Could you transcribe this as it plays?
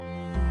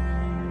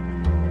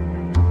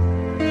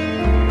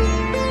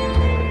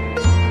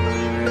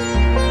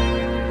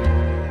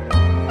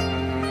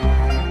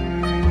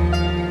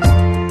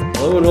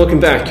welcome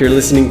back. You're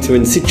listening to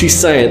In Situ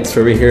Science,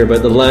 where we hear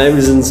about the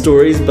lives and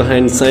stories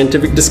behind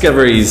scientific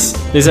discoveries.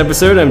 This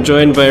episode, I'm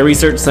joined by a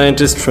research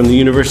scientist from the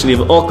University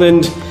of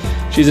Auckland.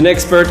 She's an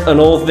expert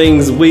on all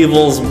things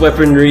weevils,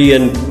 weaponry,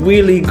 and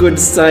really good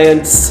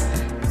science.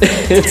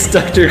 It's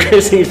Dr.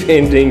 Chrissie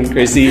Painting.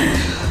 Chrissie,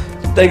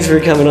 thanks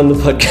for coming on the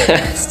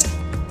podcast.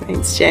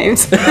 Thanks,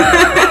 James.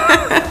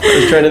 I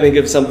was trying to think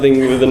of something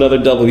with another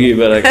W,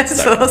 but I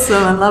That's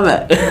awesome. I love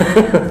it.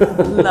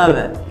 Love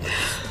it.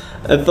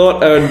 I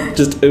thought I would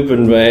just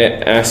open by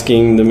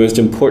asking the most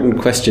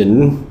important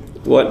question.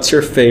 What's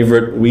your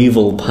favourite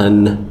Weevil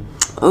pun?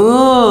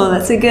 Oh,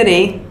 that's a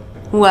goodie.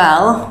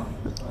 Well,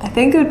 I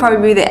think it would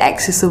probably be the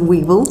axis of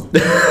Weevil.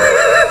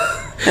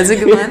 That's a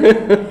good one.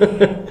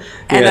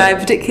 And I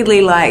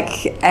particularly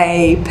like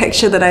a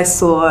picture that I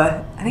saw,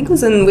 I think it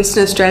was in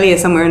Western Australia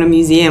somewhere in a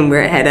museum,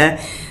 where it had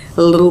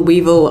a little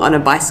weevil on a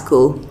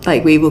bicycle,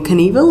 like Weevil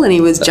Knievel, and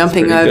he was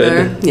jumping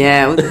over. Good.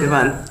 Yeah, it was a good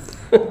one.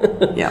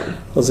 Yeah.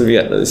 Also, we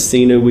got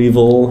seen a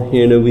weevil,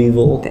 hear no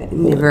weevil.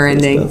 Never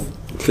ending.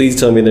 Please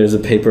tell me there's a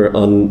paper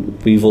on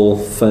weevil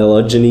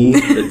phylogeny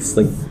that's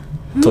like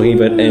talking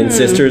about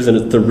ancestors and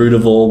it's the root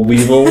of all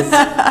weevils.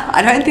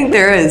 I don't think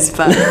there is,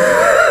 but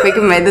we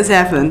can make this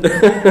happen.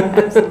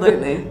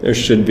 Absolutely. There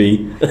should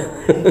be.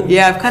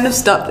 Yeah, I've kind of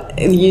stopped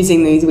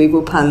using these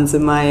weevil puns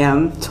in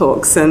my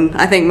talks, and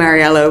I think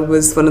Mariella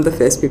was one of the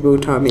first people who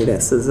told me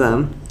this is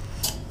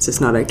it's just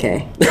not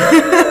okay.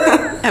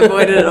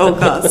 Avoid it at all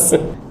costs.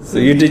 So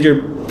you did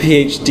your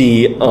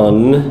PhD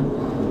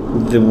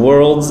on the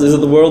world's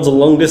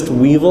longest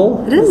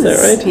weevil? It is. Is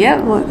that right?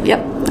 Yeah, well,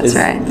 yep, that's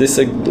right. Is this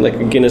a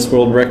Guinness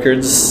World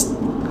Records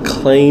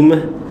claim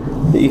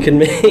that you can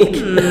make?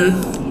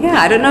 Yeah,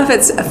 I don't know if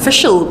it's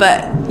official,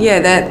 but yeah,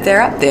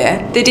 they're up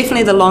there. They're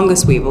definitely the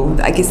longest weevil.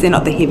 I guess they're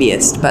not the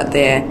heaviest, but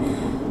they're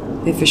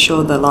for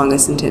sure the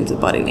longest in terms of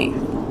body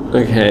length.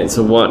 Okay,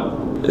 so what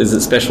is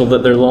it special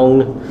that they're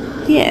long?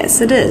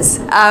 Yes, it is.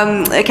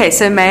 Okay,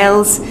 so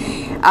males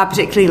are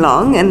particularly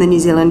long in the New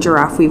Zealand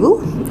giraffe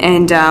weevil,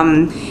 and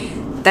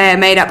they are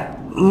made up.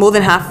 More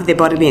than half of their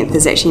body length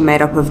is actually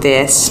made up of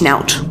their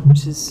snout,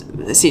 which is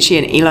essentially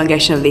an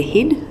elongation of their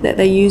head that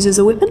they use as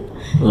a weapon.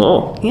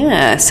 Oh.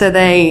 Yeah, so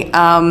they,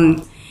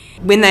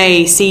 when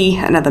they see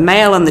another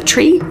male on the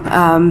tree,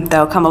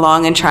 they'll come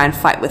along and try and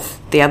fight with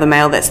the other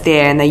male that's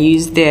there, and they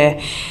use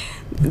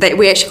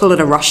we actually call it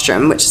a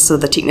rostrum, which is sort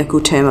of the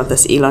technical term of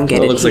this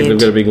elongated head. It looks like they've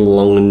got a big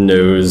long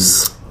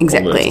nose.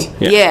 Exactly.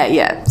 Almost.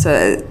 Yeah.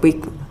 So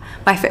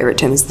my favourite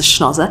term is the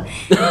schnauzer.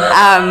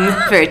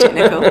 Very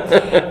technical.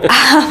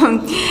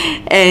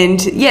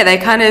 And yeah,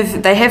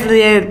 they have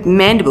their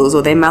mandibles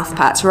or their mouth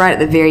parts right at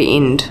the very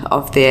end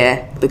of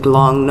their big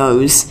long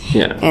nose.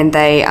 Yeah. And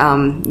they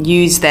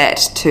use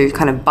that to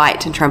kind of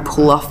bite and try and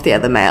pull off the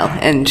other male.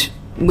 And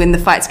when the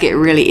fights get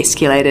really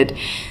escalated,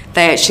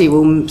 they actually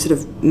will sort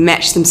of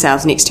match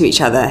themselves next to each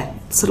other,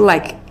 sort of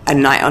like a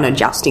knight on a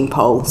jousting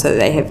pole. So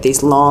they have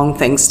these long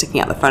things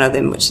sticking out the front of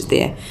them, which is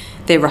their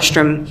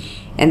rostrum,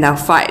 and they'll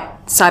fight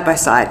side by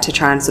side to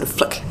try and sort of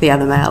flick the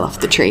other male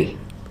off the tree.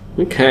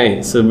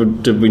 Okay, so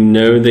did we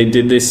know they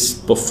did this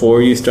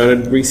before you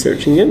started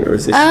researching it, or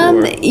is this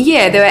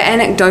Yeah, there were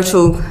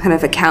anecdotal kind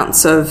of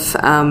accounts of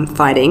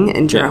fighting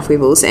in giraffe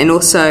weevils, and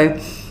also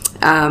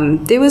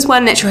there was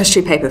one natural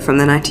history paper from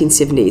the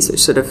 1970s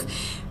which sort of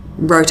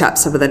wrote up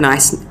some of the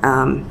nice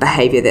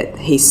behaviour that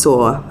he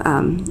saw,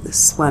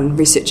 this one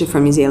researcher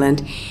from New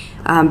Zealand.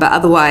 But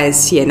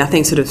otherwise, yeah,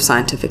 nothing sort of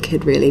scientific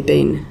had really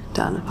been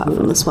done apart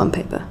from this one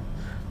paper.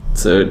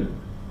 So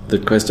the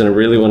question I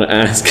really want to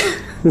ask,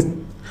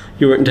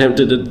 you weren't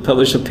tempted to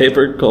publish a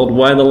paper called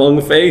Why the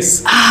Long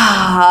Face?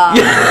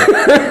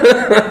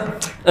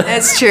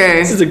 That's true.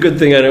 This is a good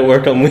thing I don't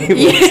work on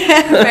weevils.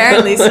 Yeah,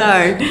 apparently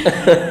so.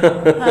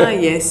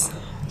 Yes.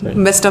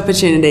 Missed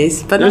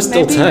opportunities. But there's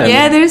still time.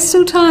 Yeah, there's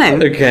still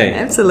time. Okay.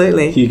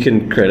 Absolutely. You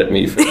can credit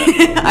me for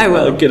that. I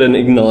will. I'll get an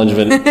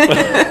acknowledgement.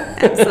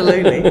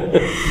 Absolutely.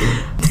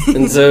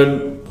 And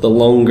so the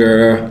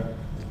longer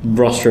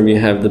rostrum you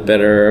have, the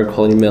better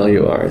quality male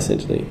you are,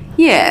 essentially.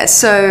 Yeah,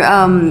 so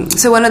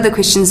one of the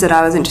questions that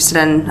I was interested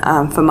in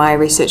for my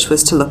research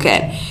was to look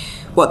at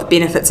what the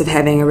benefits of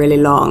having a really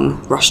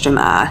long rostrum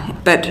are,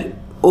 but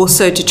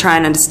also to try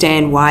and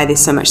understand why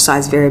there's so much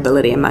size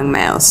variability among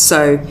males.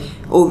 So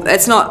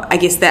it's not, I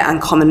guess, that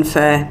uncommon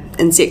for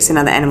insects and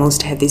other animals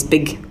to have these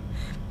big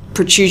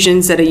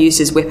protrusions that are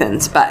used as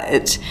weapons, but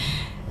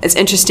it's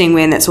interesting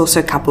when it's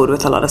also coupled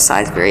with a lot of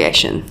size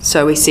variation.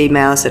 So we see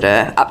males that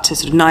are up to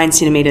sort of 9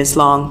 centimetres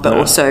long, but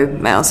also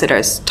males that are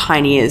as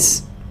tiny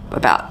as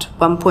about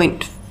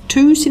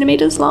 1.2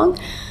 centimetres long.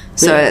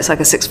 So it's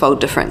like a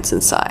 6-fold difference in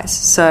size.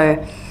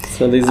 So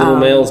these little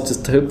males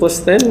just hopeless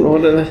then?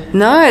 What are they?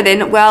 No, they're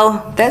not.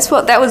 Well,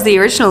 that was the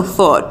original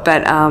thought,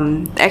 but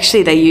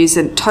actually they use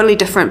a totally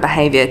different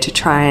behaviour to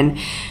try and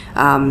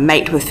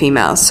mate with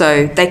females.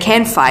 So they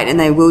can fight, and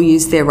they will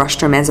use their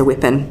rostrum as a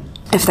weapon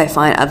if they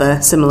find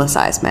other similar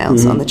sized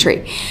males on the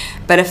tree.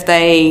 But if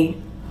they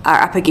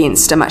are up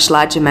against a much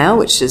larger male,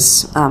 which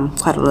is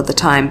quite a lot of the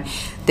time,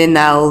 then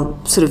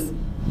they'll sort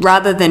of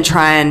rather than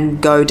try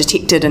and go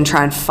detected and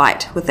try and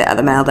fight with the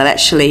other male, they'll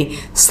actually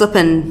slip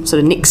in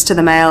sort of next to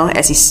the male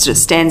as he sort of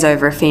stands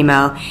over a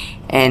female,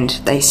 and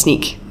they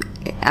sneakily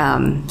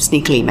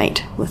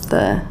mate with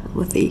the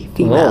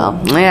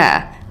female. Oh.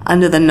 Yeah,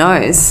 under the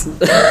nose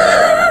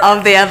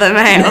of the other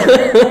male.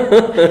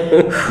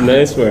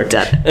 Nice work.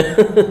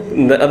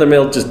 The other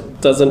male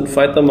just doesn't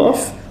fight them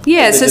off?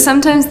 Yeah, so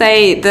sometimes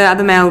the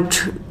other male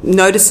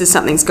notices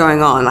something's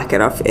going on, like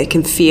it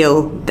can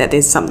feel that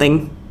there's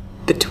something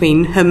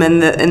between him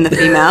and the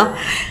female.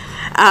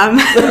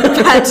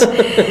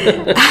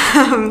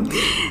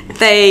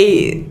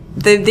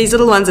 These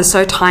little ones are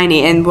so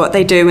tiny, and what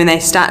they do when they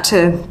start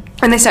to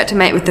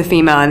mate with the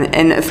female,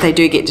 and if they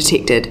do get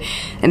detected,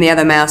 and the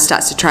other male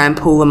starts to try and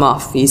pull them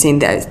off using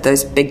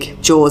those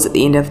big jaws at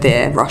the end of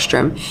their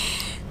rostrum,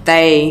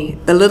 the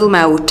little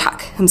male will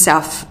tuck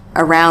himself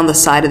around the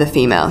side of the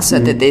female so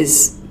that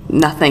there's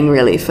nothing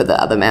really for the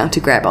other male to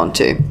grab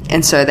onto.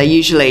 And so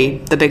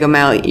the bigger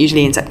male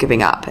usually ends up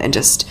giving up and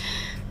just,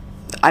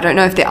 I don't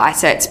know if their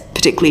eyesight's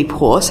particularly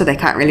poor, so they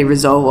can't really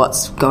resolve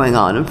what's going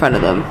on in front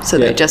of them. So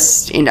they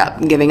just end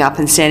up giving up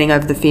and standing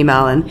over the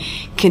female and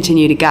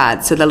continue to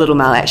guard. So the little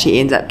male actually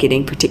ends up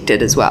getting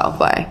protected as well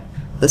by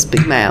this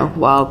big male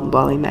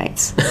while he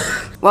mates.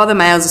 While the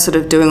males are sort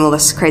of doing all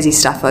this crazy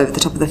stuff over the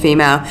top of the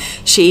female,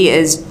 she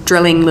is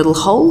drilling little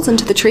holes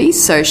into the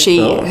trees. So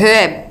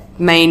her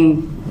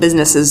main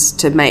business is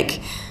to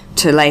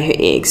lay her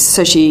eggs.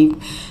 So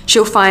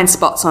she'll find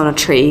spots on a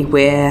tree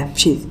where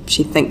she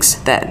thinks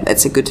that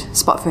it's a good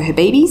spot for her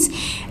babies,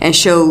 and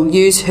she'll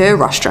use her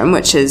rostrum,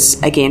 which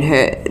is again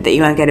the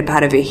elongated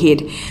part of her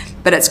head,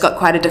 but it's got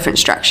quite a different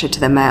structure to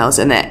the males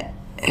in that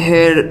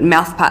her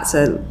mouth parts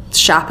are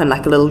sharpened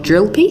like a little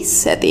drill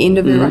piece at the end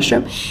of her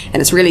rostrum,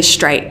 and it's really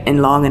straight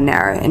and long and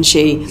narrow, and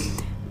she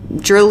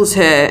drills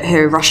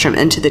her rostrum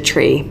into the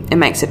tree and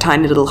makes a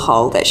tiny little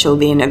hole that she'll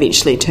then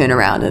eventually turn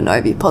around and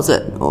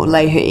oviposit or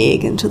lay her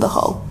egg into the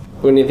hole.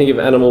 When you think of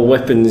animal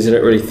weapons, you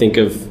don't really think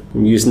of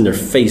using their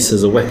face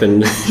as a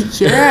weapon.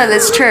 Yeah,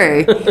 that's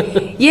true.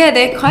 Yeah,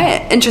 they're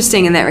quite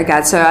interesting in that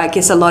regard. So I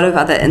guess a lot of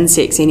other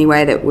insects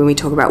anyway, that when we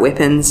talk about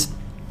weapons,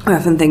 I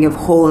often think of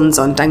horns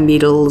on dung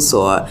beetles,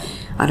 or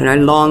I don't know,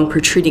 long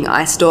protruding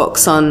eye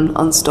stalks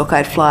on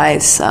stalk-eyed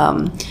flies.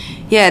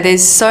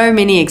 There's so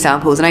many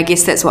examples, and I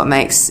guess that's what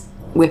makes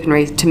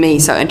weaponry to me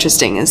so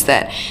interesting, is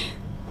that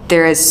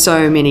there is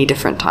so many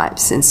different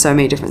types and so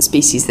many different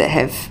species that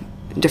have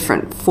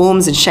different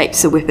forms and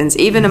shapes of weapons.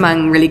 Even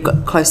among really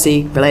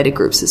closely related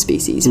groups of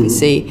species, we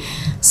see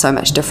so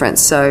much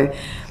difference. So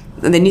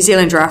the New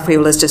Zealand giraffe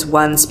weevil is just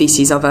one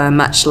species of a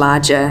much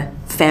larger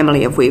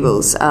family of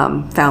weevils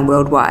found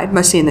worldwide,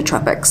 mostly in the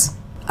tropics.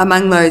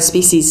 Among those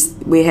species,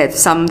 we have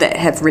some that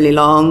have really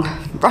long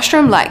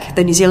rostrum, like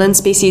the New Zealand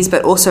species,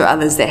 but also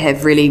others that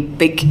have really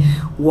big,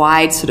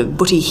 wide, sort of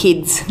butty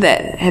heads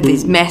that have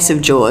these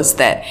massive jaws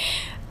that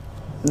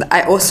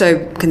I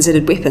also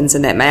considered weapons,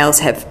 and that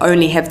males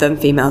only have them,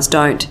 females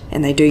don't,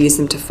 and they do use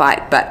them to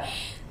fight. But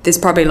there's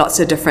probably lots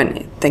of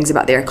different things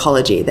about their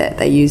ecology that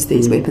they use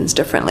these weapons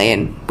differently,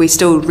 and we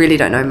still really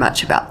don't know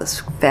much about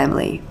this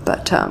family.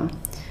 But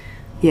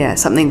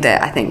something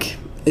that I think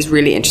is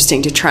really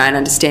interesting to try and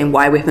understand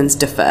why weapons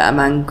differ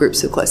among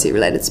groups of closely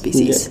related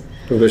species. Yeah.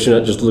 Because you're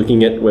not just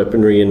looking at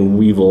weaponry in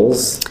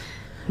weevils.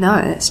 No,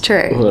 that's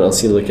true. What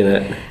else are you looking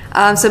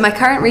at? So my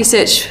current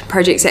research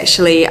project's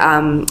actually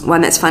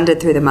one that's funded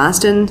through the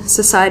Marsden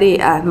Society,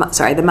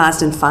 the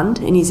Marsden Fund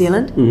in New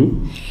Zealand.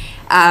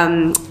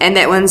 And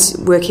that one's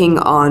working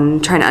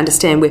on trying to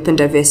understand weapon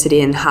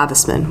diversity in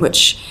harvestmen,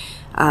 which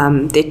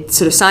their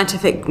sort of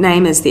scientific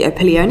name is the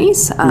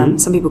opiliones.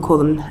 Some people call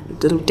them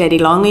little daddy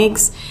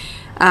longlegs.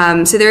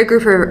 So they're a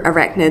group of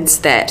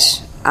arachnids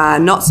that are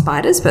not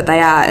spiders, but they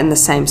are in the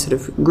same sort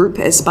of group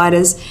as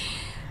spiders.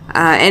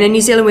 And in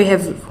New Zealand we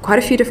have quite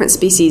a few different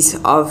species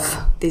of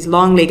these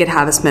long-legged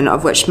harvestmen,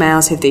 of which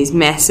males have these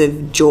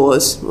massive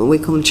jaws, we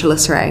call them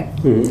chelicerae,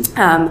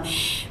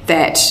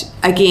 that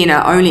again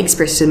are only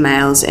expressed in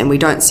males, and we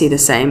don't see the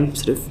same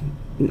sort of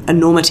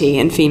enormity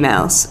in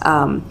females.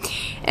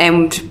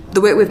 And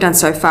the work we've done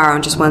so far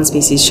on just one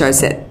species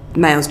shows that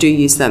males do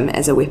use them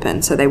as a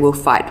weapon, so they will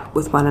fight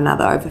with one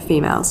another over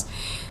females.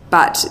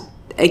 But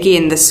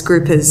again, this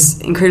group is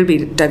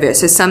incredibly diverse.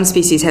 So some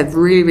species have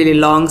really, really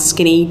long,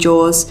 skinny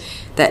jaws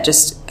that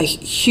just are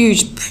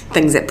huge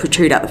things that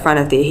protrude out the front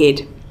of their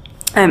head.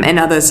 And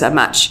others are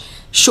much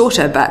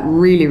shorter, but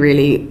really,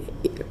 really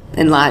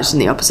enlarged in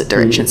the opposite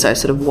direction. So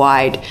sort of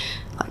wide,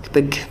 like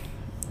big,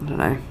 I don't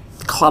know,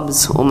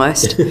 clubs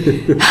almost.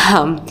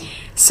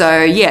 So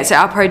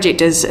our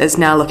project is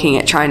now looking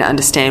at trying to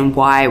understand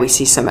why we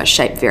see so much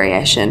shape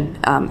variation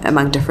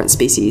among different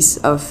species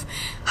of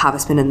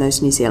harvestmen in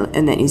that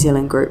New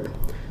Zealand group.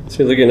 So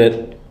you're looking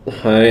at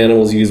how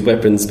animals use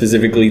weapons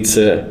specifically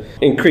to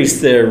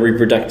increase their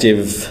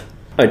reproductive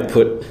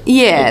output.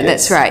 Yeah,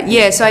 that's right.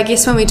 Yeah, so I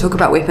guess when we talk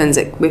about weapons,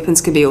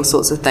 weapons can be all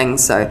sorts of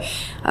things. So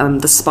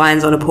the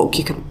spines on a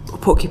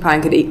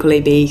porcupine could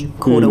equally be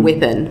called a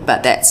weapon,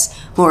 but that's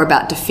more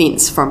about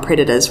defense from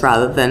predators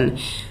rather than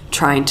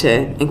trying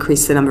to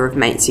increase the number of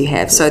mates you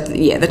have. So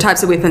the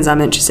types of weapons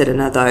I'm interested in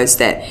are those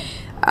that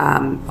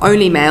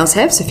only males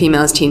have. So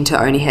females tend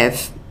to only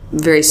have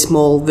very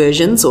small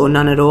versions or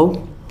none at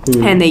all,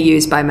 and they're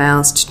used by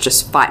males to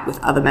just fight with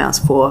other males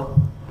for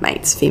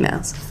mates,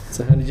 females.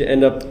 So how did you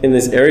end up in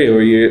this area?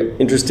 Were you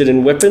interested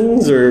in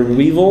weapons or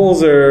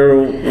weevils,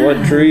 or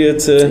what drew you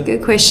to... That's a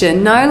good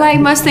question. No, like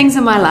most things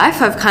in my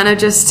life, I've kind of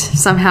just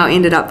somehow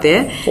ended up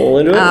there. Fall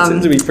into it? It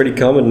seems to be pretty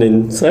common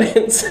in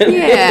science.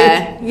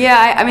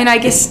 Yeah. I mean, I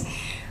guess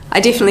I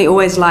definitely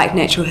always liked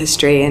natural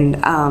history and,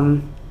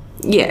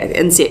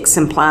 insects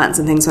and plants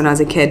and things when I was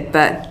a kid.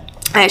 But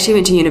I actually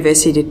went to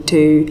university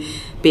to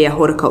be a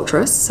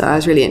horticulturist, so I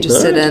was really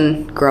interested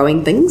in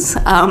growing things.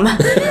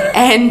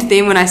 And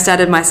then when I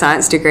started my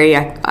science degree,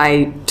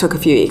 I took a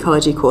few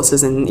ecology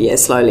courses and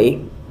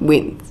slowly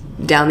went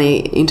down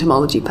the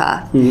entomology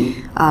path.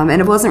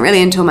 And it wasn't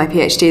really until my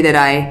PhD that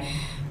I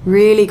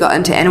really got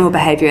into animal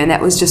behaviour, and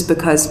that was just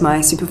because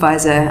my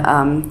supervisor,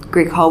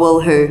 Greg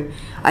Holwell, who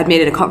I'd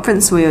met at a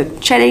conference, we were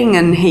chatting,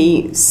 and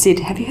he said,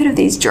 "Have you heard of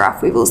these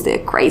giraffe weevils? They're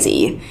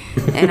crazy."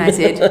 And I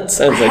said,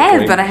 "I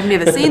have, but I have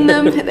never seen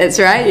them." That's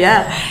right,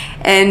 yeah.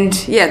 And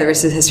the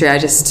rest is history.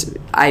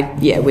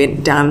 I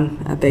went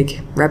down a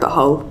big rabbit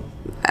hole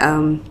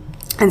and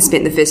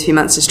spent the first few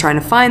months just trying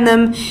to find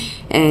them,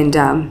 and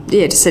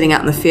just sitting out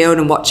in the field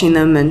and watching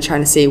them and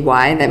trying to see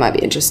why they might be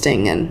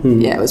interesting.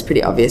 And it was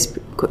pretty obvious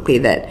quickly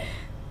that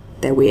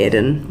they're weird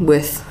and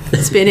worth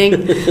spending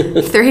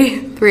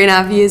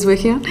 3.5 years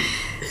working on.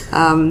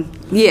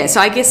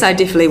 So I guess I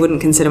definitely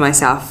wouldn't consider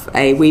myself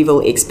a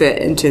weevil expert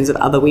in terms of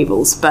other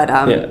weevils, but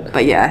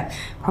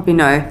probably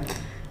know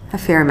a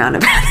fair amount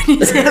about the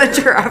New Zealand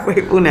giraffe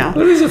weevil now.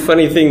 Well, it is a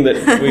funny thing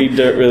that we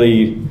don't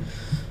really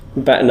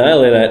bat an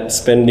eyelid at,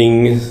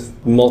 spending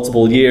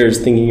multiple years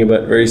thinking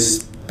about very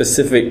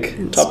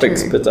specific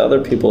topics, but to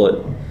other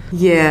people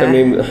I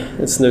mean,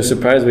 it's no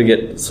surprise we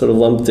get sort of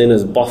lumped in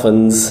as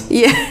boffins.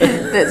 Yeah,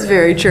 that's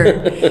very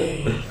true.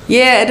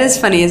 Yeah, it is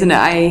funny, isn't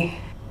it?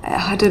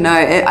 I don't know.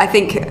 I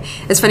think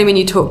it's funny when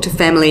you talk to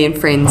family and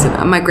friends,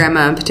 and my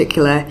grandma in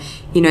particular,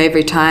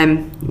 every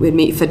time we'd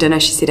meet for dinner,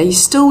 she said, "Are you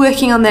still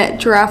working on that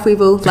giraffe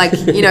weevil?" Like,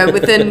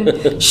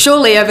 within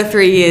surely over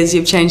 3 years,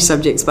 you've changed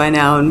subjects by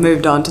now and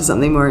moved on to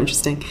something more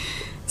interesting.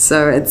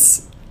 So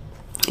it's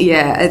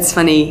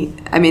funny.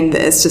 I mean,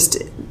 it's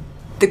just...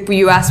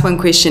 you ask one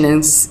question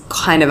and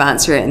kind of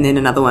answer it, and then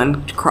another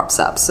one crops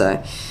up.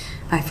 So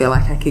I feel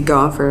like I could go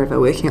on forever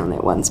working on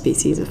that one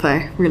species if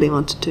I really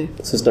wanted to.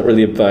 So it's not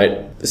really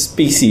about the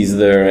species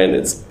there, and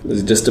it's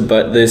just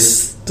about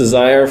this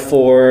desire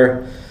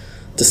for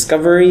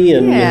discovery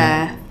and...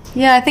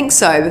 Yeah, I think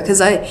so, because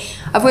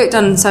I've worked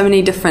on so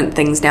many different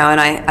things now,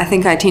 and I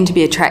think I tend to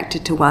be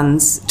attracted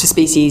to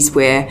species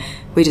where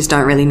we just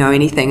don't really know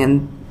anything,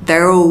 and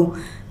they're all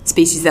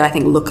species that I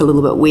think look a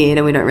little bit weird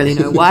and we don't really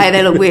know why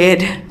they look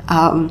weird.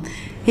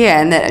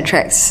 And that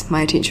attracts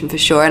my attention for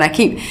sure. And I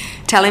keep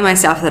telling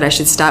myself that I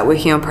should start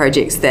working on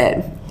projects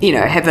that,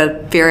 have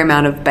a fair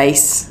amount of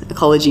base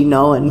ecology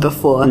known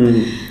before.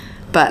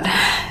 But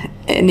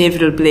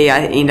inevitably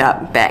I end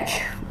up back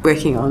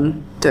working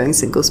on doing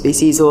single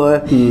species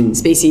or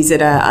species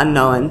that are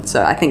unknown.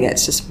 So I think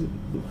that's just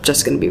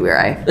going to be where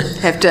I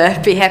have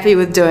to be happy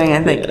with doing,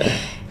 I think. Yeah.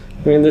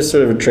 I mean, there's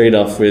sort of a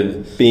trade-off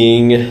with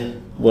being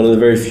one of the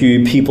very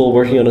few people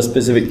working on a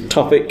specific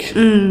topic,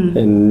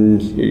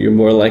 and you're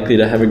more likely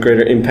to have a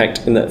greater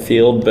impact in that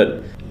field,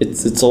 but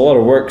it's a lot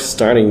of work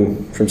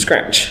starting from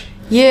scratch.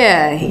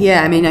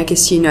 I mean, I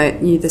guess you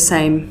the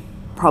same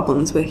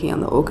problems working on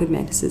the orchid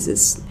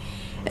mantises.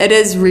 It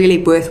is really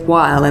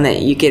worthwhile, and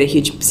that you get a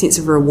huge sense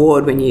of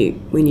reward when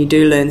you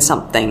do learn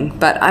something.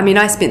 But I mean,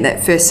 I spent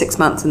that first 6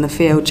 months in the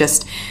field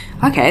just...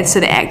 Okay, so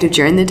they're active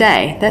during the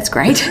day. That's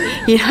great.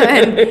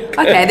 And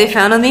okay, they're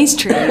found on these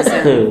trees.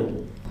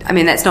 I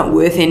mean, that's not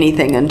worth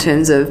anything in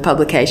terms of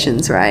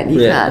publications, right? You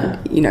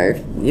can't,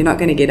 you're not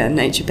going to get a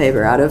Nature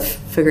paper out of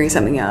figuring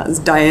something out. It's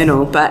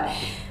diurnal, but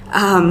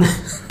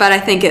I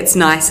think it's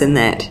nice in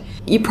that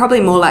you're probably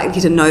more likely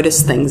to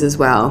notice things as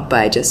well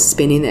by just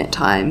spending that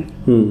time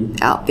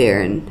out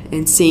there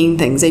and seeing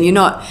things, and you're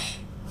not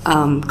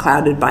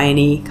clouded by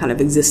any kind of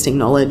existing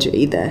knowledge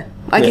either.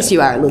 I guess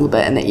you are a little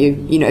bit in that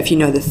if you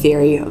know the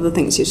theory of the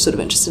things you're sort of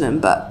interested in,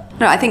 but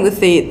no, I think with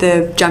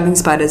the jumping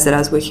spiders that I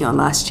was working on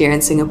last year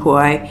in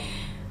Singapore,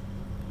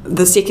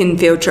 the second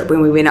field trip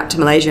when we went up to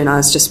Malaysia, and it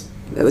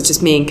was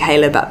just me and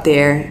Caleb up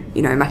there,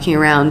 mucking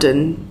around,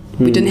 and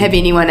we didn't have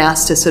anyone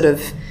else to sort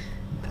of,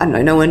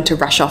 no one to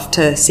rush off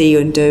to see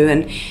and do,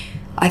 and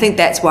I think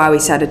that's why we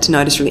started to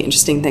notice really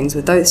interesting things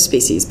with those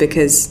species,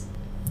 because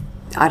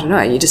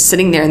you're just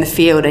sitting there in the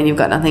field and you've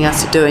got nothing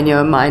else to do and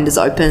your mind is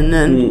open,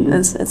 and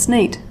it's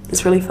neat.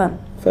 It's really fun.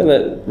 I find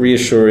that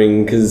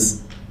reassuring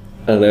because,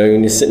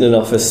 when you're sitting in an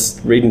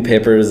office reading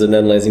papers and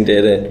analysing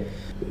data,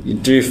 you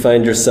do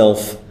find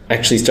yourself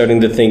actually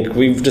starting to think,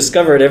 we've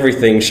discovered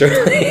everything,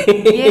 surely.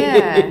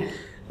 Yeah.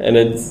 And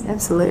it's...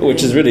 Absolutely.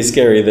 Which is really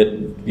scary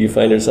that you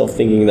find yourself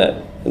thinking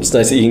that. It's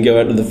nice that you can go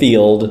out into the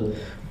field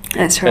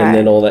That's right. And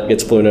then all that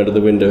gets blown out of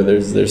the window.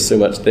 There's so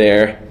much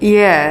there.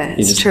 Yeah,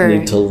 You just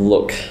need to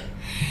look.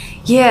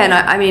 Yeah,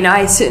 and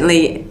I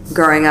certainly,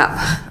 growing up,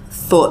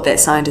 thought that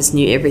scientists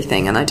knew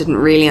everything, and I didn't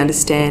really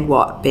understand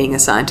what being a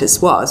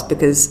scientist was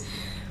because,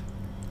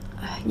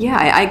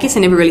 I guess I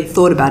never really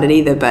thought about it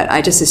either, but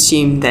I just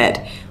assumed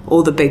that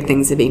all the big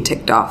things are being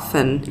ticked off,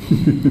 and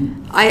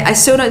I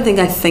still don't think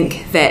I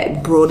think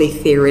that broadly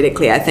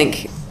theoretically. I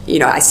think,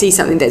 I see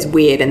something that's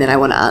weird and then I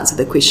want to answer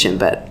the question,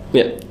 but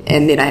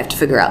and then I have to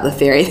figure out the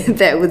theory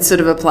that would sort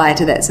of apply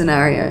to that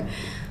scenario.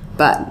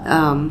 But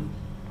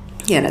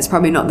that's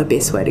probably not the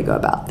best way to go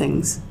about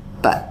things,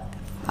 but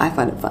I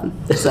find it fun,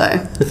 so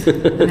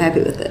I'm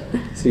happy with it.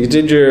 So you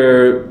did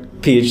your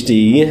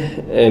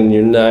PhD and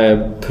you're now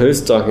a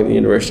postdoc at the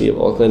University of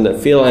Auckland. I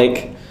feel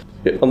like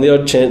on the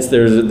odd chance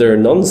there are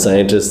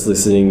non-scientists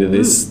listening to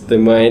this, they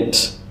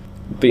might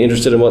be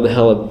interested in what the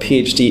hell a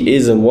PhD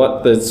is and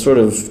what the sort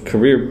of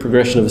career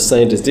progression of a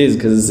scientist is,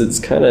 because it's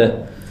kind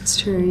of... It's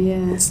true,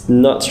 yeah. It's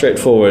not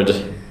straightforward.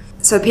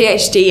 So a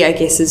PhD, I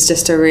guess, is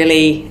just a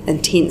really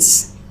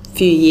intense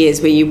few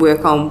years where you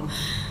work on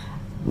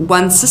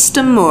one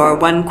system or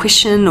one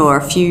question or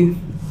a few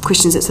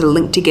questions that sort of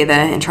link together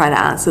and try to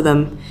answer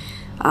them.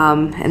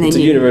 And then it's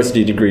a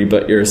university degree,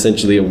 but you're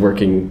essentially a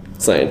working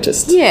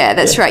scientist. Yeah,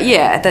 that's right.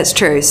 Yeah, that's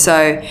true.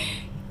 So,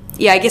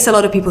 I guess a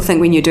lot of people think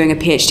when you're doing a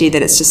PhD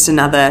that it's just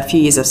another few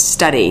years of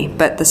study,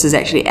 but this is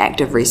actually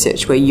active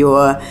research where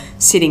you're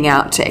setting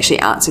out to actually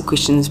answer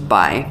questions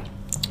by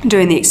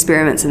doing the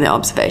experiments and the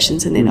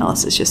observations and the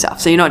analysis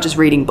yourself. So you're not just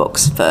reading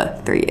books for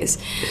 3 years.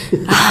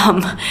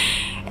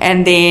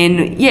 And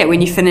then,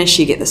 when you finish,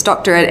 you get this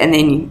doctorate, and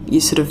then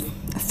you sort of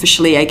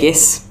officially, I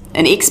guess,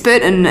 an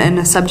expert in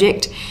a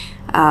subject.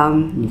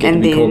 You get to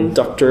be called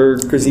Dr.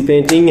 Chrissie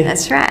Painting.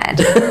 That's right.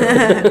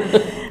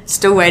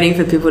 Still waiting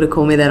for people to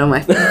call me that on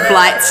my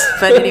flights,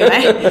 but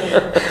anyway,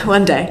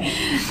 one day.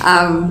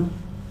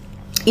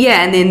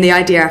 And then the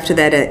idea after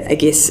that, I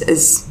guess,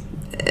 is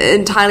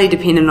entirely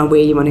dependent on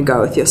where you want to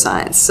go with your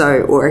science.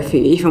 So, or if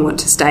you even want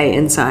to stay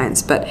in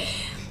science, but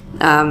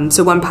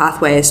so one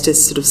pathway is to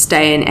sort of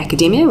stay in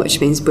academia, which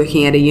means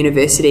working at a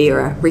university or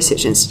a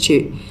research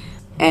institute,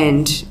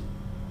 and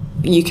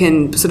you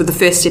can sort of the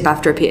first step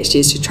after a PhD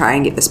is to try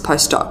and get this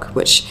postdoc,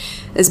 which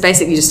is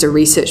basically just a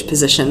research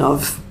position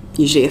of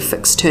usually a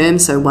fixed term,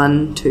 so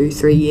 1, 2,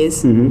 3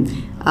 years. And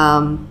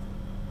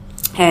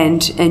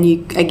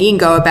you again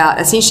go about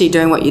essentially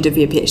doing what you did for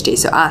your PhD,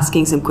 so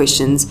asking some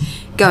questions,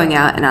 going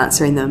out and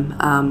answering them.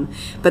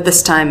 But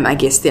this time, I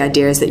guess the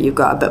idea is that you've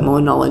got a bit more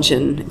knowledge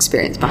and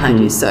experience behind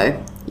you,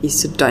 so you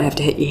sort of don't have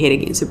to hit your head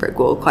against a brick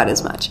wall quite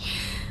as much.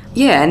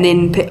 And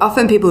then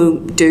often people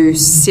do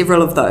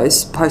several of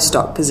those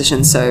postdoc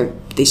positions, so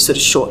these sort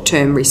of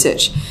short-term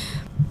research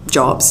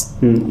jobs,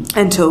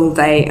 until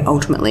they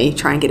ultimately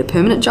try and get a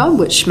permanent job,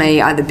 which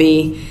may either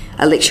be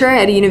a lecturer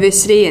at a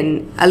university,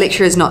 and a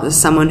lecturer is not just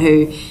someone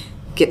who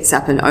gets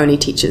up and only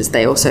teaches.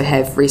 They also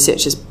have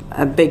research as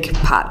a big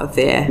part of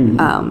their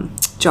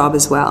job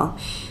as well.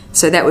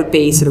 So that would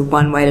be sort of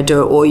one way to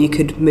do it, or you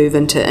could move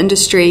into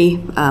industry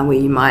where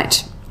you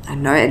might,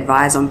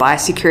 advise on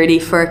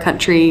biosecurity for a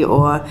country,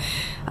 or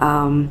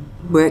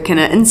work in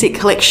an insect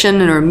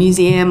collection or a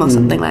museum or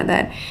something like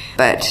that.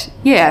 But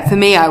for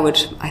me,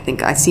 I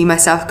think I see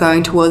myself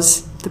going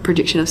towards the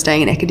projection of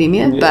staying in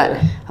academia, but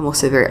I'm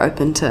also very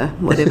open to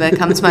whatever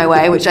comes my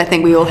way, which I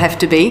think we all have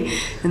to be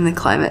in the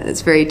climate.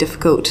 It's very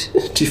difficult.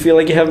 Do you feel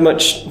like you have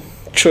much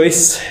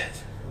choice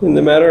in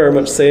the matter, or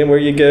much say in where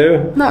you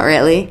go? Not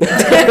really.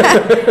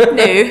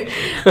 No.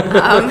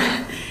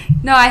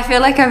 No, I feel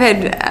like I've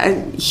had a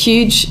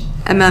huge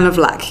amount of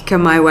luck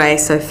come my way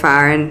so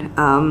far, and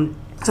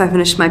so I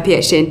finished my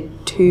PhD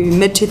in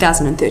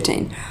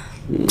mid-2013,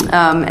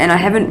 and I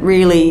haven't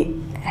really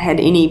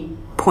had any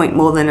point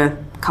more than a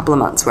couple of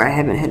months where I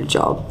haven't had a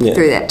job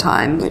through that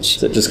time. Which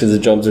is it just because the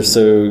jobs are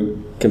so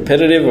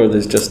competitive, or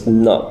there's just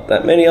not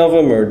that many of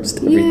them, or just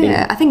everything?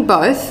 Yeah, I think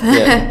both.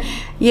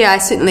 I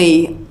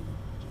certainly,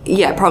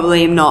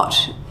 probably am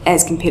not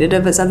as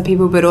competitive as other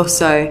people, but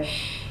also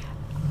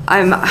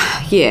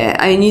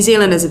New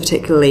Zealand is a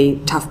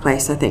particularly tough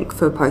place, I think,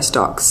 for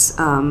postdocs.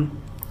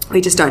 We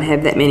just don't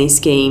have that many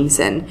schemes,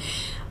 and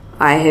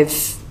I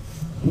have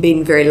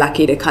been very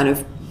lucky to kind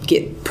of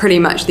get pretty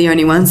much the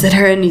only ones that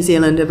are in New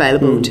Zealand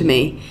available to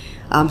me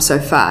so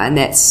far, and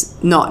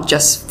that's not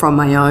just from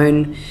my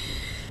own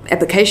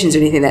applications or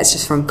anything, that's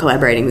just from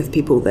collaborating with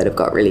people that have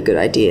got really good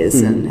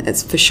ideas, and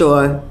it's for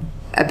sure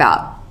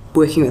about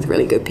working with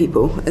really good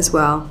people as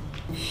well.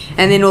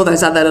 And then all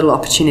those other little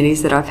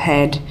opportunities that I've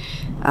had,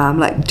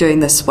 like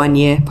doing this 1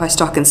 year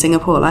postdoc in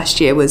Singapore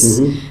last year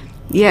was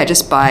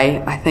just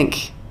by, I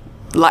think,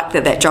 luck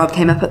that job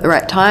came up at the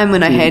right time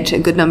when I had a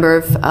good number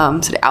of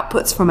sort of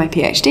outputs from my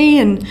PhD,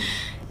 and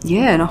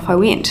off I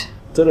went.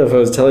 I don't know if I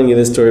was telling you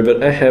this story,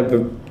 but I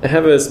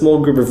have a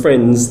small group of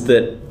friends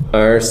that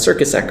are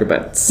circus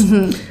acrobats,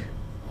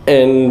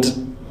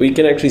 and we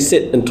can actually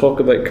sit and talk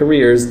about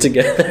careers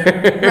together,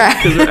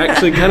 because we're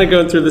actually kind of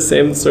going through the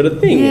same sort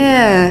of thing.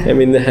 I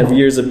mean, they have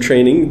years of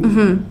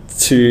training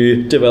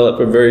to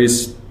develop a very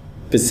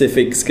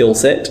specific skill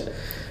set,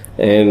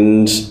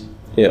 and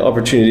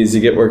opportunities to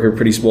get work are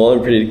pretty small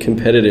and pretty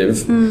competitive.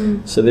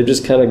 So they've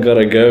just kind of got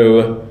to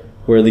go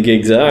where the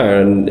gigs are,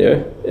 and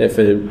if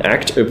an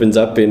act opens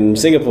up in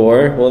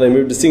Singapore, well, they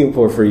move to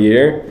Singapore for a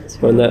year.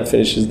 When that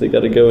finishes, they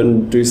got to go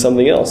and do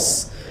something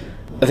else.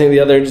 I think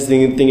the other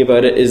interesting thing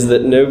about it is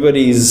that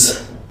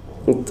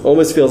it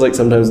almost feels like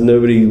sometimes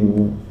nobody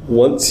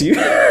wants you,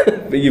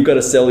 but you've got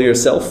to sell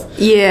yourself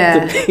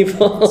to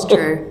people. That's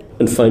true.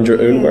 And find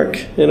your own work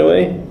in a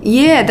way.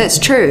 Yeah, that's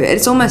true.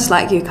 It's almost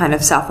like you're kind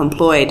of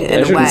self-employed in a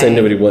way. I shouldn't say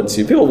nobody wants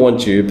you. People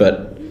want you,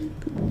 but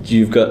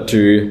you've got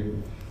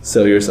to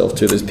sell yourself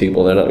to those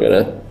people. They're not going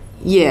to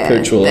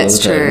coach you all the time. That's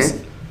true.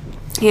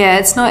 Yeah,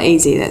 it's not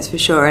easy, that's for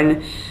sure.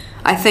 And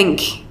I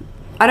think,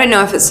 I don't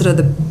know if it's sort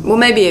of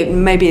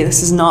maybe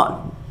this is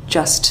not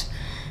just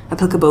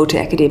applicable to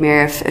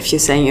academia if you're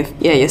saying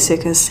your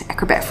circus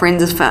acrobat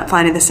friends are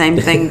finding the same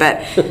thing,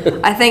 but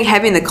I think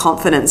having the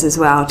confidence as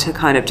well to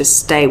kind of just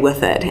stay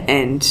with it,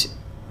 and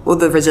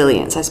the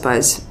resilience, I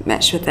suppose,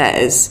 matched with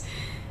that is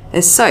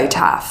so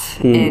tough.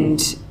 And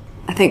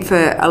I think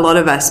for a lot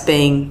of us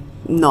being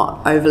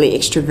not overly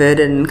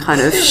extroverted and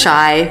kind of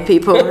shy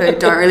people who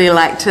don't really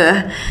like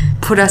to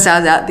put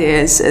ourselves out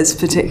there is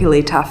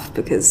particularly tough,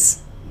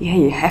 because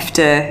you have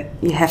to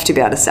be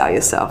able to sell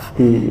yourself.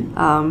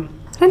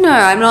 I don't know,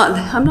 I'm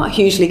not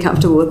hugely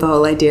comfortable with the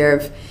whole idea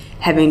of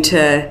having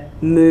to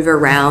move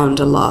around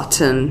a lot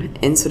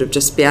and sort of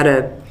just be able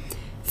to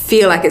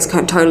feel like it's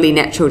totally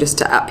natural just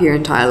to up your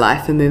entire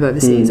life and move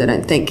overseas. I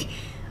don't think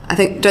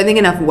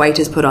enough weight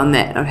is put on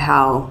that, of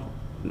how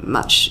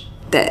much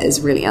that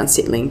is really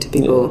unsettling to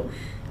people.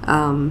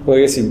 Well, I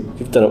guess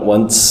you've done it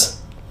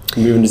once,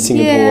 moving to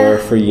Singapore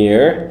for a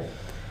year.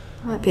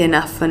 Might be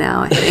enough for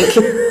now, I think.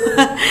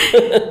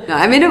 No,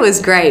 I mean, it was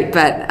great,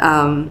 but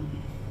I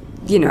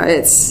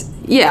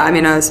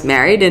was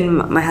married and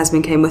my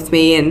husband came with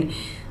me, and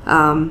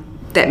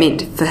that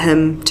meant for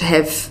him to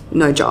have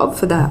no job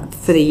for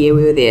the year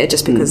we were there,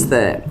 just because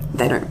they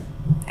don't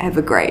have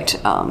a great,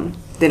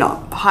 they're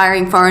not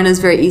hiring foreigners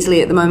very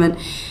easily at the moment,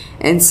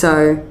 and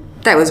so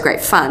that was great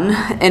fun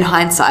in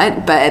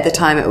hindsight, but at the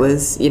time it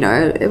was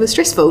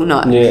stressful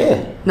not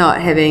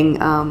having,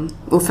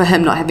 for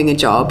him not having a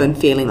job and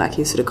feeling like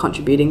he was sort of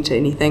contributing to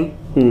anything.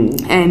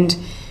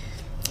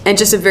 And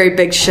just a very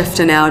big shift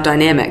in our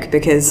dynamic,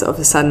 because all of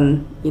a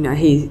sudden,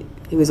 he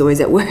was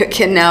always at work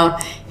and now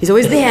he's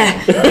always there.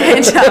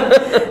 And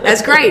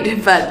that's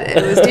great, but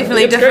it was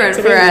definitely different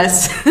for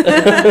us.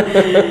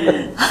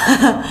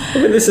 I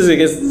mean, this is, I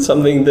guess,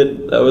 something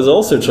that I was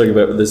also talking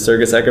about with the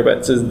circus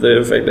acrobats, is the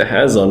effect it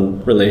has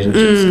on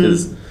relationships,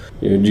 because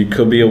you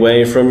could be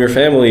away from your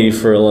family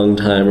for a long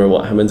time, or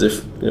what happens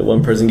if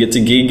one person gets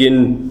a gig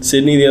in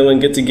Sydney, the other one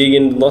gets a gig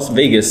in Las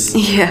Vegas.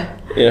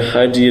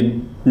 How do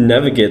you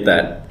navigate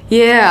that?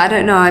 I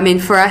don't know. I mean,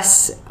 for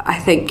us, I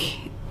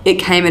think it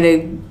came at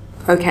a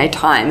okay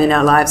time in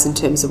our lives in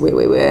terms of where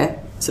we were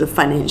sort of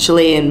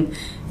financially and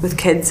with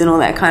kids and all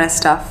that kind of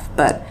stuff,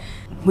 but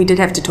we did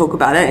have to talk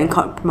about it and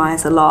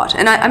compromise a lot.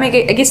 And I mean,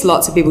 I guess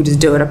lots of people just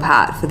do it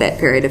apart for that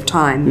period of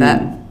time, but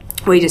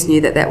we just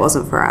knew that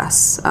wasn't for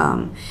us.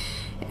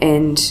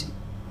 And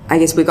I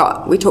guess we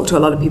talked to a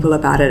lot of people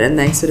about it, and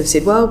they sort of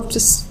said, well,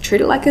 just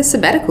treat it like a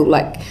sabbatical,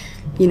 like,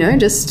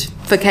 just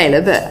for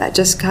Caleb,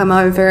 just come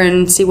over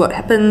and see what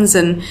happens.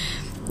 And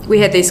we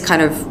had these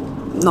kind of,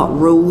 not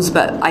rules,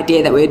 but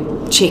idea that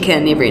we'd check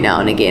in every now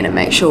and again and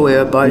make sure we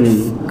were both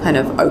kind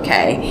of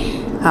okay.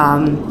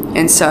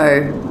 And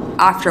so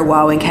after a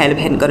while, when Caleb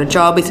hadn't got a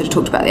job, we sort of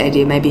talked about the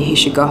idea maybe he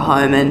should go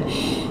home and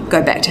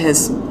go back to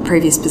his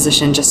previous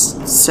position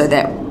just so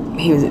that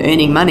he was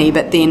earning money.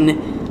 But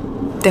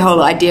then the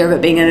whole idea of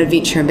it being an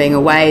adventure and being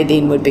away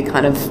then would be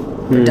kind of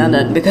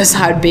redundant, because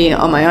I'd be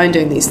on my own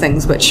doing these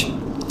things, which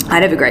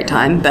I'd have a great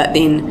time, but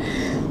then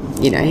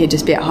he'd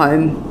just be at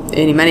home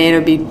earning money and it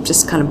would be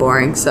just kind of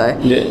boring. So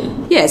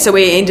so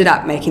we ended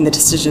up making the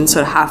decision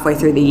sort of halfway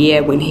through the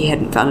year, when he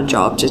hadn't found a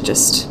job, to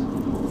just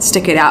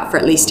stick it out for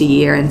at least a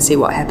year and see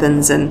what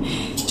happens and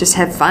just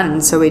have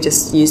fun. So we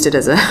just used it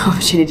as an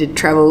opportunity to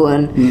travel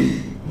and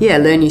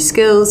learn new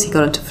skills. He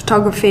got into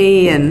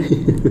photography and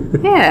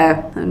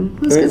and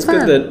it was good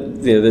fun. Good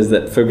that there's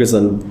that focus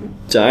on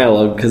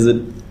dialogue, because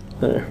it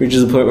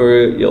reaches a point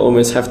where you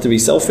almost have to be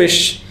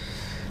selfish.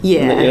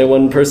 And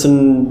one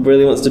person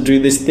really wants to do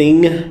this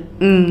thing,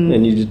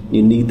 and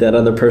you need that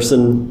other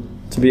person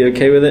to be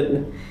okay with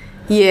it.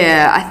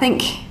 I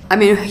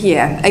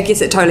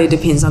guess it totally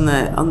depends on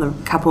the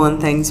couple and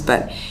things,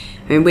 but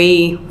I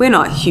mean, we're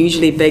not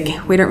hugely big.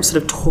 We don't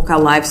sort of talk our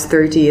lives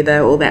through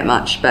together all that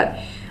much, but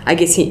I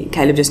guess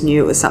Caleb just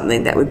knew it was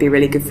something that would be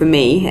really good for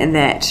me, and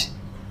that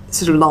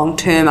sort of long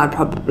term I'd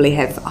probably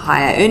have a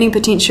higher earning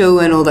potential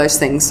and all those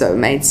things, so it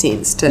made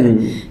sense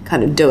to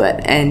kind of do it.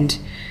 And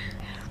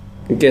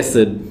I guess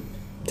the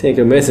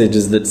take-home message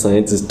is that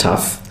science is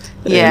tough.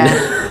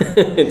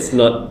 It's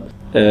not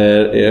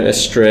a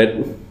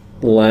straight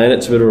line,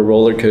 it's a bit of a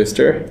roller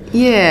coaster.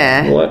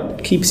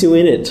 What keeps you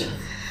in it?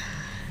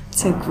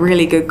 It's a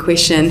really good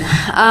question.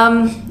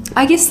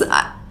 I guess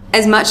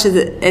as much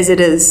as it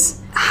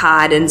is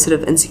hard and sort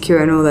of insecure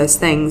and all those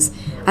things,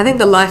 I think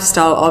the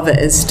lifestyle of it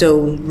is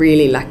still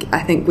really like,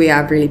 I think we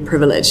are really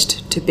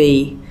privileged to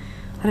be,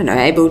 I don't know,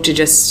 able to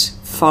just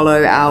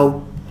follow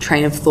our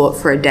train of thought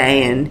for a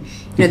day. And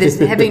you know, there's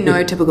having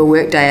no typical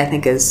work day, I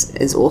think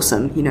is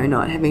awesome, you know,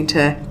 not having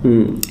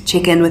to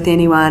check in with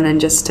anyone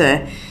and just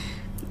to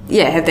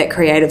have that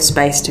creative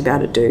space to be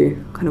able to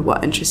do kind of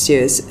what interests you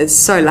is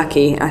so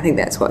lucky. I think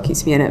that's what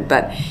keeps me in it.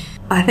 But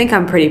I think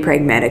I'm pretty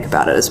pragmatic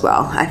about it as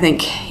well. I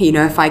think, you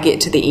know, if I get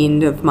to the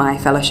end of my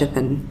fellowship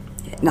and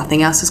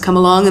nothing else has come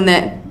along in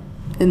that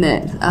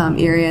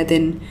area,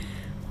 then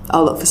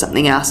I'll look for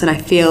something else. And I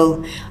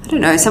feel, I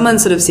don't know, someone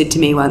sort of said to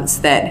me once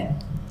that,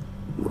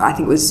 I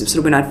think it was sort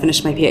of when I'd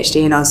finished my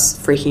PhD and I was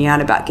freaking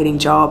out about getting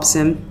jobs,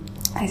 and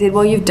I said,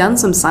 well, you've done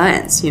some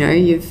science, you know,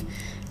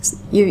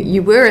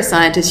 you were a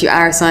scientist, you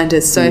are a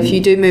scientist, so if you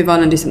do move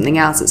on and do something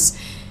else, it's,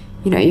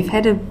 you know, you've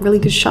had a really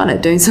good shot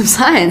at doing some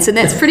science, and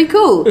that's pretty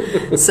cool.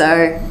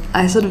 So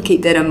I sort of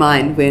keep that in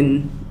mind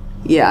when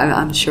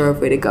I'm sure of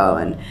where to go.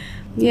 And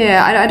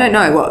I don't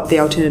know what the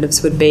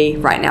alternatives would be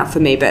right now for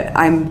me, but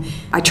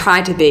I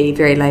try to be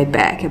very laid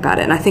back about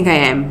it, and I think I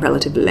am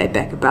relatively laid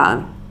back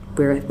about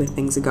where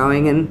things are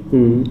going,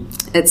 and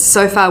it's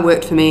so far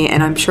worked for me,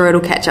 and I'm sure it'll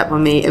catch up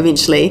on me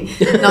eventually,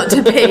 not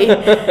to be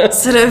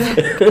sort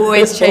of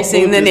always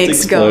chasing the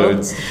next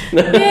goal.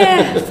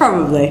 Yeah,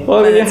 probably. Well,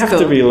 I mean, you have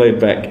to be laid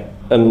back,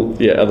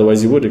 and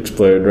otherwise you would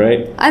explode,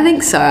 right? I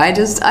think so. I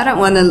don't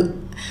want to,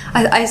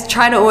 I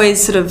try to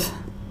always sort of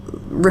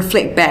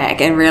reflect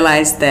back and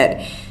realize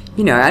that,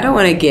 you know, I don't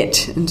want to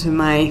get into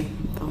my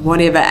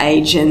whatever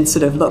age and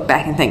sort of look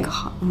back and think,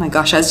 oh my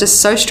gosh, I was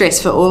just so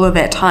stressed for all of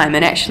that time,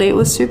 and actually it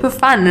was super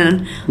fun,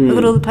 and look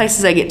at all the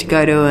places I get to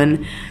go to,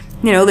 and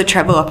you know, all the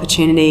travel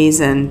opportunities,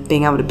 and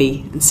being able to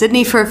be in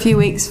Sydney for a few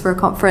weeks for a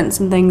conference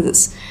and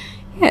things.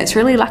 It's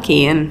really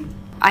lucky. And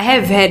I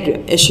have had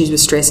issues with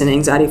stress and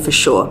anxiety for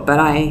sure,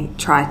 but I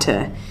try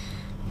to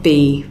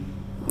be,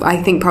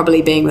 I think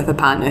probably being with a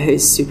partner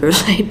who's super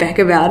laid back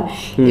about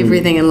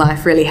everything in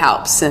life really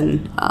helps,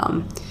 and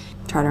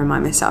try to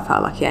remind myself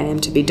how lucky I am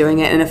to be doing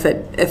it. And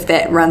if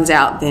that runs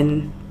out,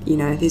 then, you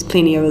know, there's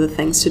plenty of other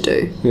things to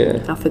do.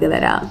 Yeah. I'll figure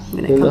that out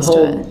when it comes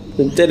to it.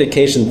 The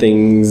dedication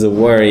thing's a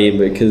worry,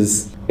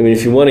 because, I mean,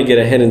 if you want to get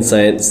ahead in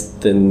science,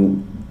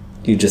 then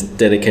you just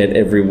dedicate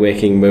every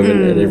waking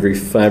moment and every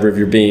fibre of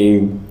your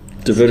being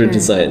devoted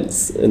to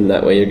science, and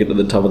that way you get to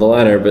the top of the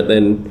ladder. But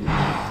then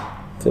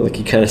I feel like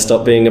you kind of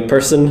stop being a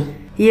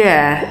person.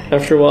 Yeah.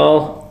 After a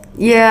while.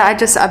 Yeah,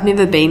 I've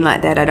never been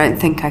like that. I don't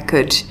think I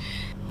could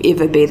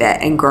ever be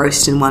that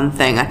engrossed in one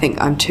thing. I think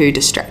I'm too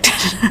distracted.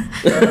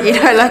 You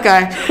know, like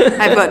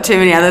I've got too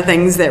many other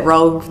things that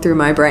roll through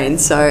my brain.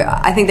 So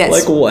I think that's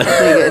like what?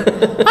 Pretty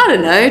good. I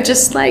don't know,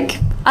 just like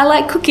I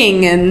like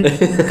cooking and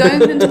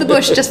going into the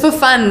bush just for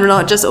fun,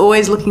 not just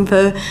always looking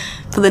for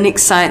the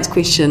next science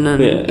question.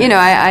 And you know,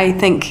 I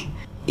think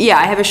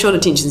I have a short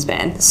attention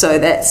span, so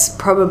that's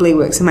probably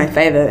works in my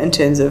favour in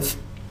terms of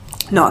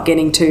not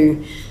getting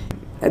too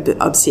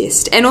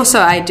obsessed. And also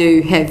I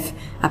do have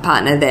a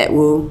partner that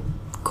will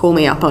call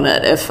me up on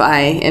it if I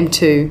am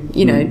too,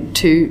 you know,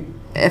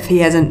 if he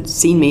hasn't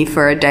seen me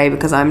for a day,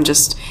 because I'm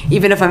just,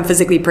 even if I'm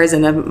physically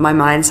present, my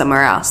mind's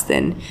somewhere else,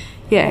 then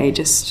he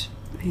tells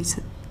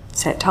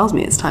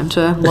me it's time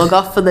to log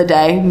off for the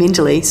day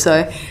mentally.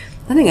 So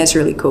I think that's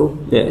really cool.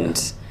 Yeah.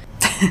 And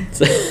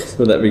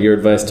would that be your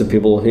advice to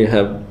people who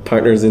have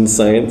partners in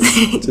science?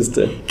 Just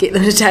to get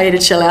them to tell you to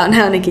chill out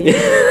now and again.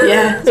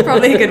 Yeah, it's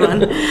probably a good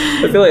one.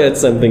 I feel like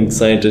that's something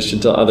scientists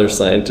should tell other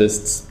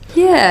scientists.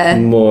 Yeah.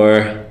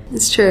 More.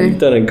 It's true. You've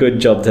done a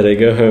good job today,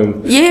 go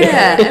home.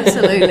 Yeah,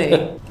 absolutely.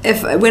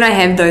 When I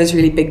have those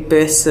really big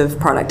bursts of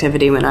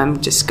productivity, when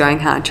I'm just going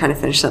hard trying to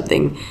finish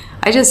something,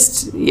 I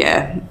just,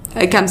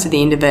 it comes to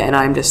the end of it and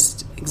I'm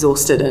just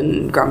exhausted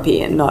and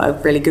grumpy and not a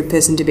really good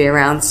person to be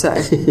around. So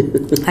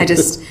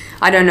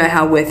I don't know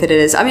how worth it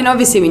is. I mean,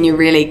 obviously when you're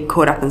really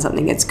caught up in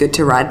something, it's good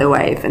to ride the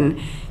wave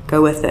and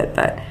go with it.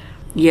 But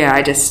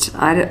I just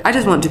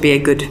want to be a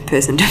good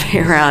person to be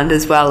around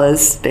as well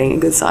as being a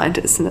good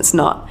scientist. And it's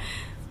not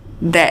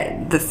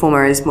that the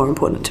former is more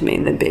important to me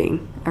than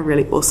being a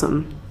really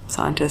awesome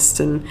scientist.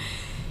 And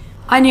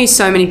I knew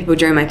so many people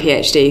during my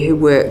PhD who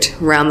worked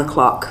round the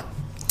clock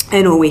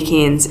and all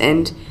weekends,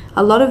 and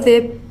a lot of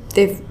their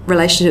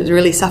relationships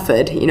really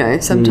suffered, you know,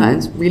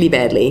 sometimes really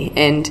badly.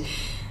 And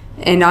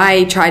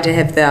I tried to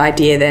have the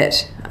idea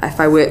that if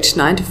I worked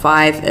 9 to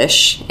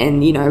 5-ish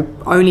and, you know,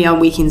 only on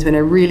weekends when I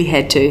really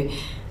had to,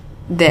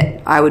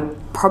 that I would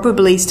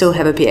probably still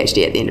have a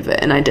PhD at the end of it,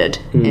 and I did.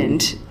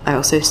 And I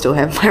also still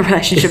have my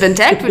relationship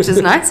intact, which is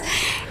nice.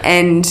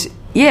 And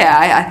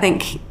I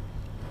think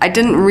I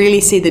didn't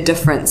really see the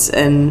difference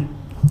in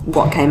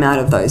what came out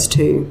of those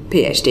two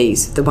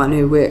PhDs, the one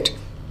who worked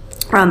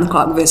around the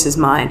clock versus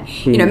mine.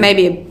 You know,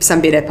 maybe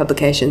some better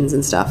publications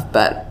and stuff,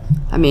 but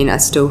I mean, I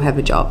still have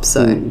a job,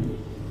 so I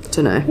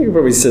don't know. I think it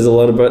probably says a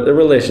lot about the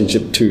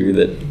relationship too,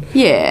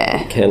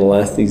 that can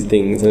last these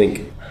things, I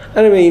think.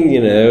 And I mean,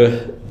 you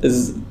know,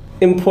 as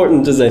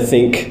important as I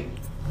think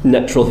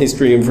natural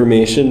history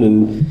information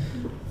and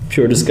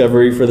pure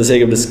discovery for the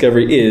sake of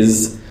discovery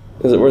is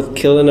it worth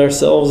killing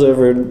ourselves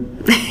over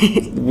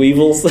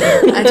weevils?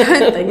 I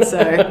don't think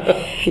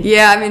so.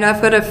 Yeah, I mean,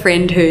 I've got a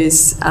friend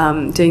who's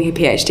doing her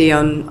PhD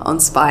on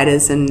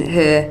spiders, and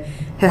her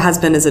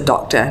husband is a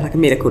doctor, like a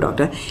medical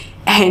doctor,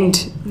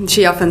 and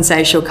she often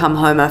says she'll come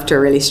home after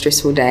a really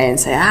stressful day and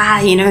say,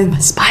 my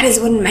spiders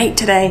wouldn't mate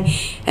today.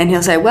 And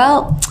he'll say,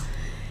 well,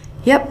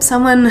 yep,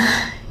 someone,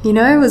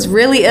 was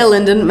really ill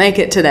and didn't make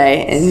it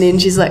today. And then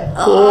she's like, okay.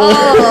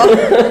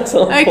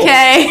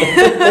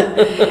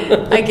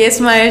 I guess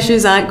my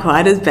issues aren't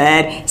quite as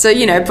bad. So,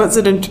 puts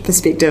it into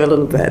perspective a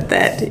little bit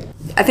that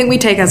I think we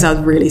take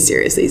ourselves really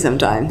seriously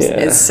sometimes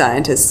as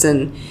scientists.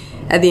 And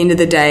at the end of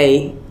the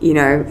day,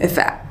 if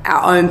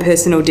our own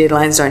personal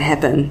deadlines don't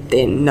happen,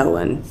 then no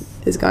one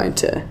is going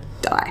to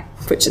die,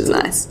 which is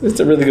nice. That's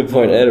a really good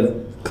point. I had a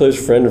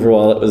close friend for a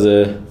while that was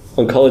a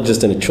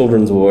oncologist in a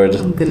children's ward.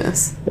 Oh,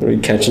 goodness. And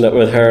we'd be catching up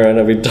with her, and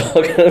I'd be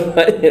talking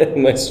about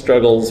my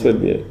struggles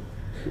with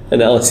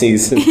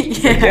analyses. And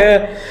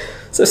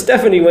so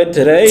Stephanie went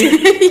today.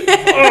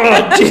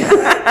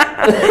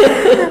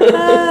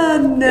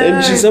 Oh, no.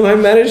 And she somehow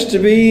managed to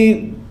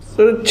be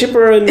sort of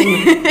chipper and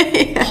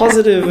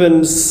positive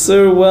and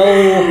so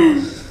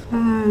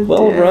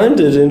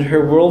well-rounded in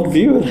her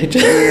worldview. And I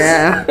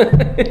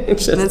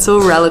just... it's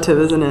all relative,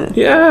 isn't it?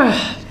 Yeah.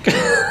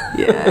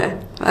 Yeah.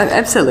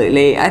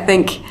 Absolutely. I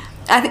think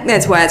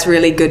that's why it's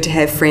really good to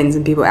have friends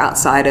and people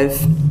outside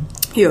of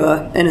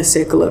your inner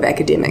circle of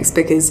academics,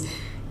 because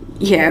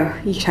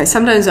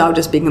sometimes I'll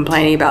just be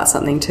complaining about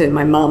something to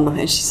my mum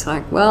and she's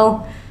like,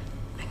 well,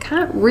 I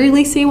can't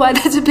really see why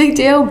that's a big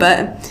deal,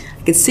 but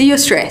I can see your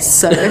stress,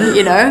 so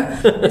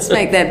let's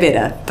make that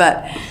better.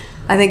 But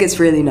I think it's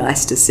really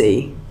nice to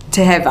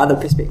have other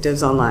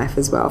perspectives on life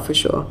as well, for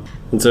sure.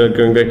 And so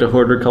going back to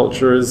hoarder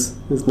culture is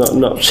not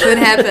an option. It could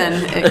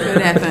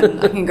happen.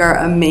 I can grow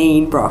a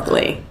mean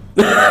broccoli.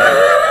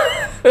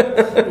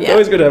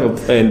 Always good to have a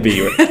plan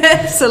B. Right?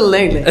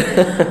 Absolutely.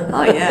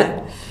 Oh,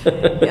 yeah.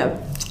 Yeah.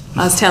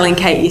 I was telling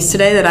Kate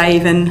yesterday that I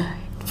even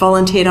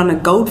volunteered on a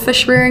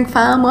goldfish rearing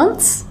farm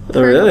once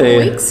for a couple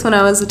of weeks when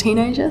I was a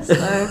teenager. So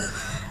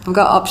I've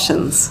got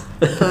options,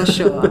 for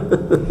sure.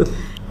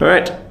 All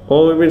right.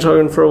 Well, we've been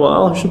talking for a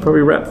while. I should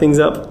probably wrap things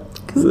up.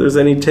 If there's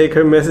any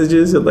take-home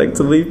messages you'd like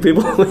to leave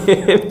people with.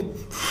 I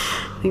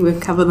think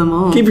we've covered them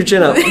all. Keep your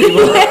chin up,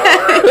 people.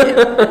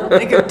 I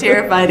think I've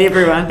terrified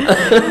everyone.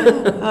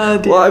 Oh,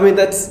 dear. Well, I mean,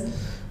 that's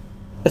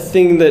a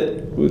thing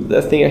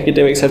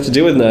academics have to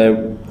deal with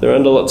now. They're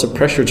under lots of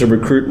pressure to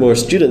recruit more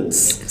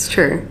students. It's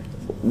true.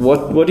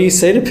 What do you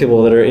say to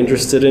people that are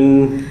interested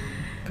in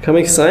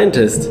becoming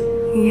scientists?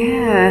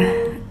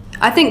 Yeah.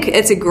 I think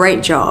it's a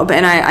great job,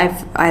 and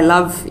I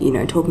love,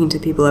 talking to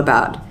people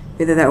about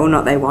whether or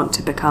not they want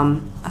to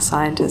become a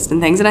scientist and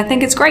things, and I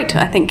think it's great.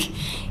 I think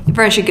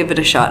everyone should give it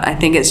a shot. I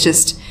think it's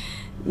just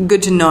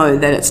good to know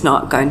that it's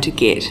not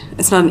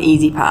an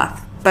easy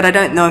path, but I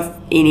don't know if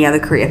any other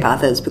career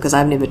path is, because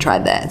I've never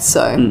tried that.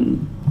 So,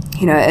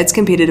 it's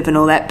competitive and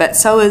all that, but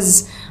so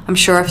is, I'm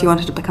sure, if you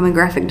wanted to become a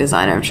graphic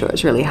designer, I'm sure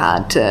it's really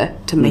hard to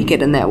make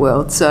it in that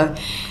world. So,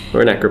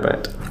 or an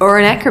acrobat,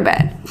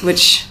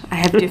 which I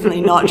have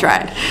definitely not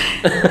tried.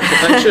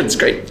 I should. It's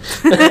great.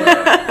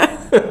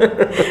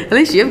 At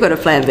least you've got a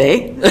plan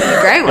B. It's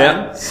a great one.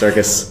 Yeah,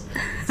 circus.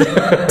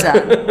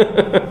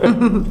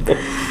 Done.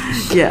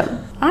 Yeah,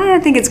 I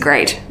think it's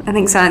great. I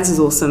think science is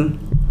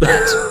awesome,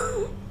 but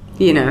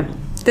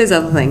there's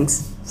other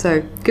things,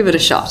 so give it a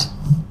shot.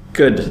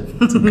 Good.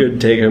 It's a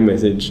good take-home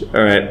message.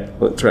 All right,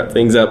 let's wrap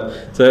things up.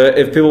 So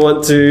if people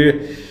want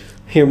to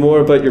hear more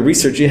about your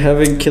research, you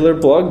have a killer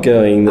blog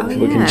going that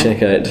people can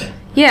check out.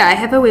 Yeah, I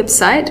have a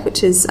website,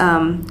 which is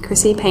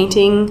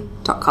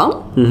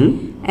chrissiepainting.com.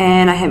 Mm-hmm.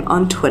 And I am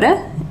on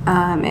Twitter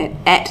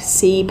at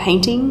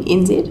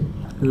cpaintingnz.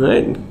 All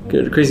right.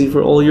 Go to Chrissie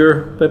for all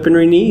your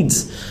weaponry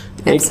needs.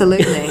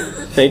 Absolutely.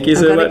 Thank you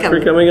so much for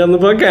coming on the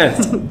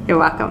podcast. You're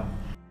welcome.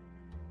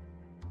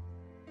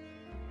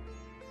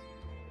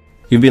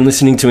 You've been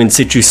listening to In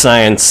Situ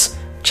Science.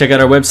 Check out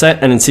our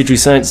website at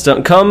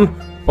insituscience.com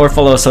or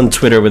follow us on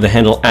Twitter with the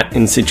handle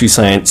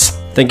 @InSituScience.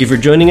 Thank you for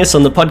joining us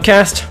on the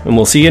podcast, and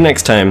we'll see you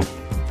next time.